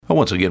Well,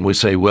 once again, we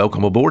say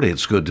welcome aboard.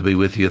 It's good to be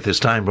with you at this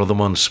time. Brother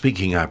Munn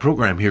speaking. Our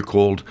program here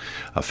called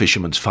A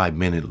Fisherman's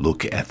 5-Minute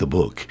Look at the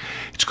Book.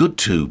 It's good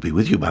to be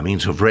with you by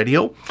means of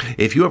radio.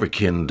 If you ever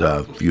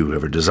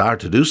desire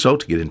to do so,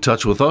 to get in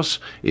touch with us,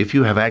 if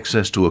you have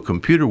access to a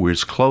computer, we're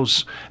as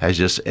close as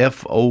just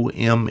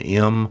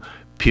FOMM.org.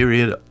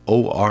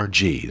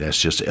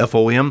 That's just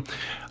FOMM.org.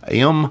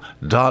 That'll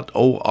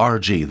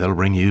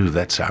bring you,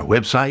 that's our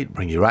website,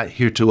 bring you right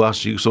here to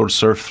us. You sort of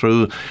surf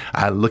through,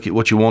 look at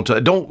what you want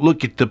to. Don't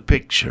look at the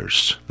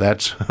pictures.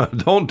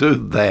 Don't do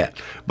that.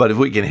 But if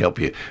we can help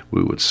you,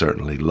 we would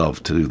certainly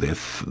love to do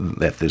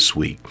that this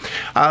week.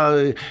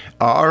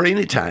 Or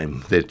any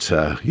time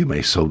that you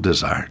may so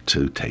desire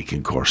to take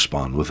and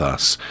correspond with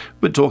us.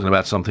 We're talking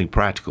about something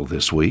practical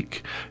this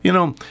week. You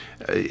know,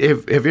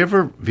 have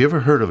you ever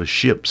heard of a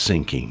ship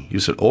sinking? You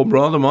said, "Oh,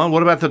 Brother Munn,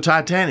 what about the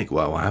Titanic?"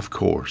 Well, of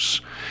course.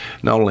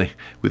 Not only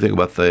we think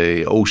about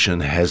the ocean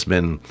has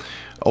been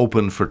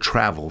open for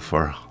travel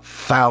for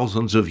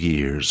thousands of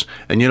years,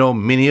 and you know,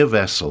 many a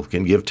vessel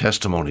can give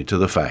testimony to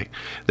the fact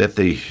that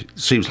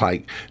seems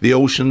like the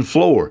ocean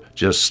floor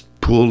just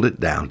pulled it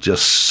down,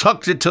 just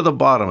sucked it to the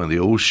bottom, and the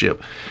old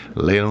ship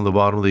laying on the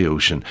bottom of the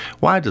ocean.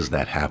 Why does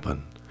that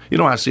happen? You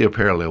know, I see a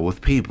parallel with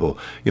people.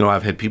 You know,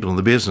 I've had people in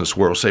the business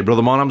world say,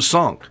 "Brother Munn, I'm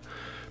sunk."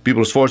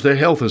 People as far as their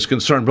health is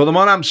concerned, "Brother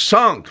Munn, I'm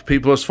sunk."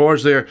 People as far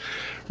as their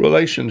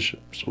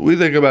relationships. We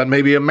think about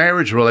maybe a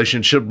marriage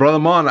relationship. "Brother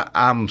Munn,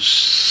 I'm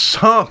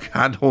sunk.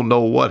 I don't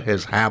know what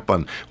has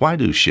happened." Why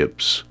do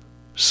ships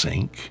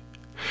sink?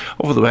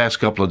 Over the past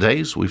couple of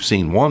days, we've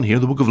seen one here,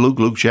 the book of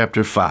Luke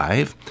chapter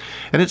 5.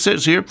 And it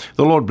says here,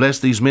 "The Lord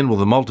blessed these men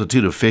with a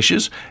multitude of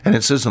fishes." And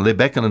it says, "And they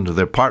beckoned unto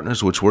their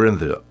partners which were in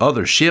the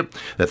other ship,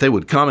 that they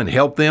would come and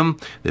help them."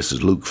 This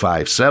is Luke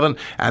 5:7.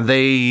 And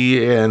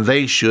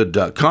they should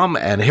come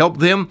and help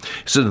them.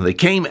 So they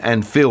came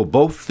and filled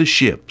both the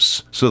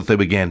ships, so that they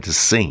began to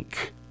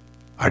sink.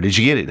 All right, did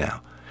you get it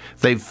now?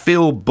 They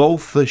filled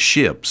both the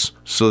ships,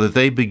 so that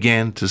they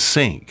began to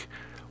sink.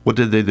 What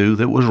did they do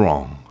that was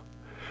wrong?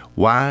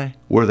 Why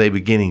were they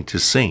beginning to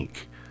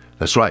sink?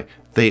 That's right.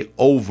 They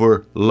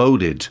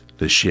overloaded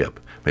the ship.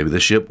 Maybe the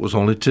ship was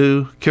only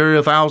to carry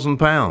 1,000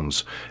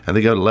 pounds, and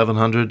they got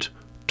 1,100,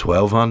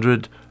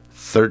 1,200,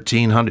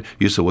 1,300.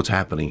 You say, what's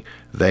happening?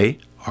 They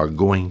are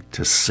going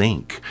to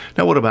sink.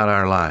 Now, what about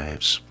our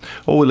lives?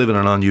 Oh, we live in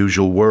an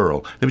unusual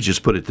world. Let me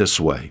just put it this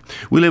way.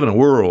 We live in a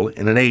world,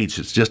 in an age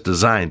that's just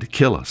designed to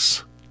kill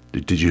us.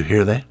 Did you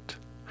hear that?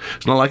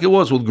 It's not like it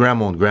was with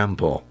Grandma and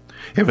Grandpa.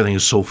 Everything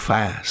is so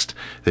fast.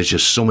 There's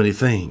just so many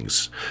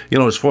things. You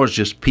know, as far as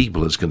just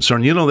people is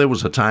concerned, you know, there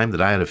was a time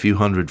that I had a few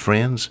hundred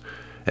friends,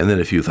 and then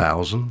a few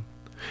thousand,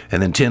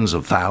 and then tens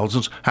of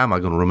thousands. How am I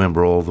going to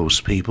remember all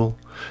those people?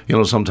 You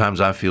know,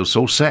 sometimes I feel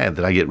so sad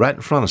that I get right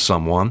in front of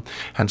someone,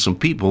 and some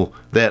people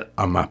that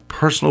are my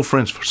personal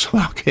friends,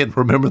 I can't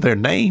remember their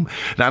name.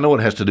 Now, I know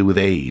it has to do with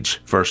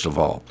age, first of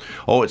all.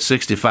 Oh, at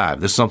 65,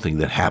 there's something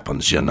that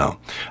happens, you know.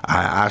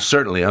 I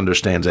certainly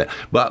understand that.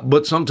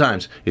 But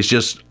sometimes it's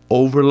just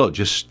overload,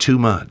 just too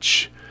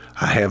much.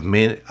 I've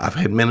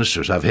had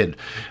ministers, I've had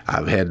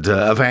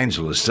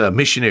evangelists,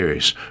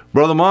 missionaries.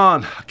 "Brother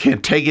Munn, I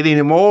can't take it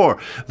anymore.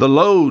 The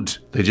load,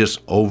 they just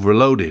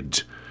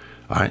overloaded."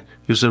 All right.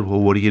 You said,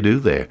 "Well, what do you do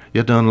there?" You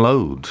have to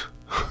unload.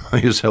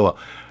 You say, "Well,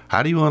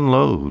 how do you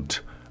unload?"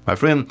 My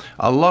friend,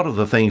 a lot of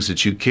the things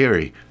that you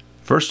carry,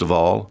 first of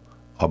all,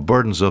 are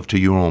burdens to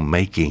your own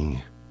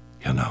making.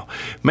 You know,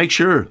 make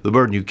sure the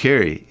burden you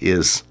carry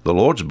is the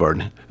Lord's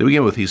burden. To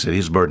begin with, he said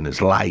his burden is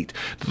light,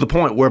 to the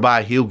point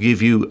whereby he'll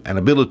give you an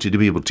ability to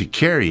be able to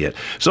carry it.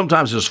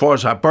 Sometimes, as far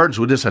as our burdens,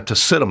 we just have to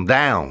sit them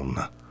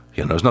down.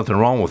 You know, there's nothing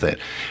wrong with that.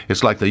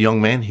 It's like the young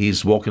man,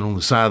 he's walking on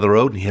the side of the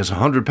road, and he has a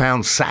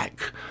 100-pound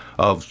sack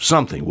of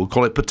something. We'll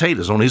call it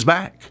potatoes on his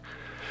back.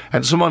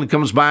 And someone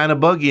comes by in a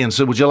buggy and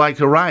said, "Would you like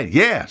to ride?"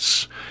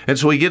 "Yes." And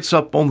so he gets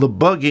up on the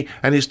buggy,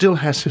 and he still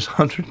has his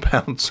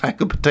 100-pound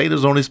sack of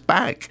potatoes on his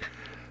back.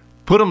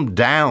 Put them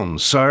down,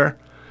 sir.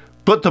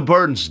 Put the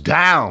burdens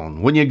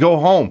down. When you go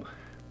home,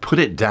 put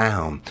it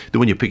down. Then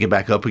when you pick it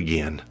back up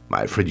again,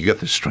 my friend, you got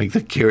the strength to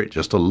carry it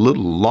just a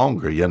little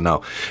longer, you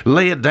know.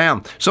 Lay it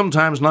down.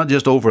 Sometimes not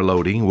just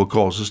overloading will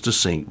cause us to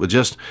sink, but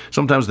just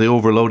sometimes the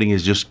overloading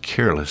is just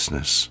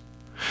carelessness.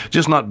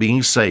 Just not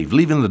being safe,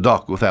 leaving the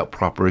dock without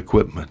proper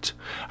equipment.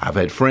 I've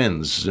had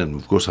friends, and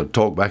of course I've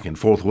talked back and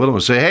forth with them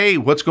and say, "Hey,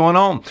 what's going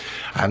on?"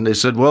 And they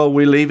said, "Well,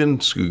 we're leaving,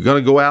 going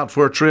to go out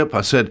for a trip."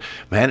 I said,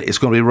 "Man, it's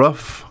going to be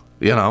rough."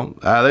 You know,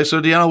 they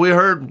said, "You know, we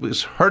heard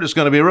it's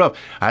going to be rough."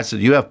 I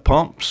said, "You have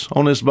pumps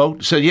on this boat?"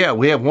 They said, "Yeah,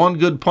 we have one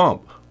good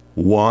pump."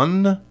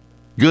 One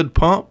good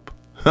pump?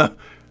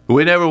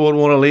 We never would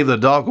want to leave the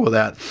dock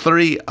without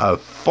 3 or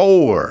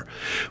 4.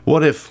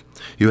 What if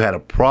you had a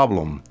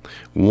problem?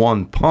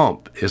 One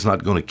pump is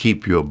not going to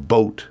keep your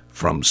boat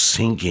from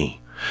sinking.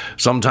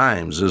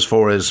 Sometimes, as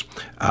far as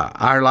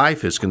our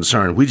life is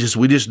concerned, we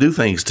just do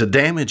things to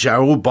damage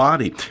our own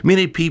body.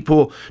 Many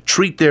people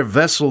treat their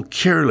vessel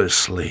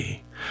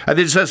carelessly.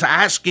 They're just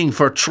asking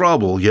for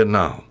trouble, you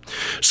know.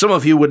 Some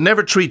of you would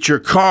never treat your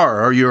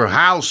car or your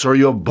house or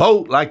your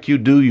boat like you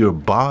do your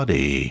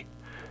body.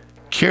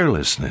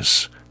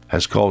 Carelessness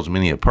has caused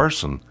many a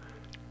person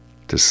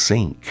to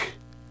sink.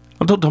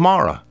 Until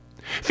tomorrow,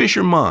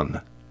 Fisher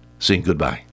Munn saying goodbye.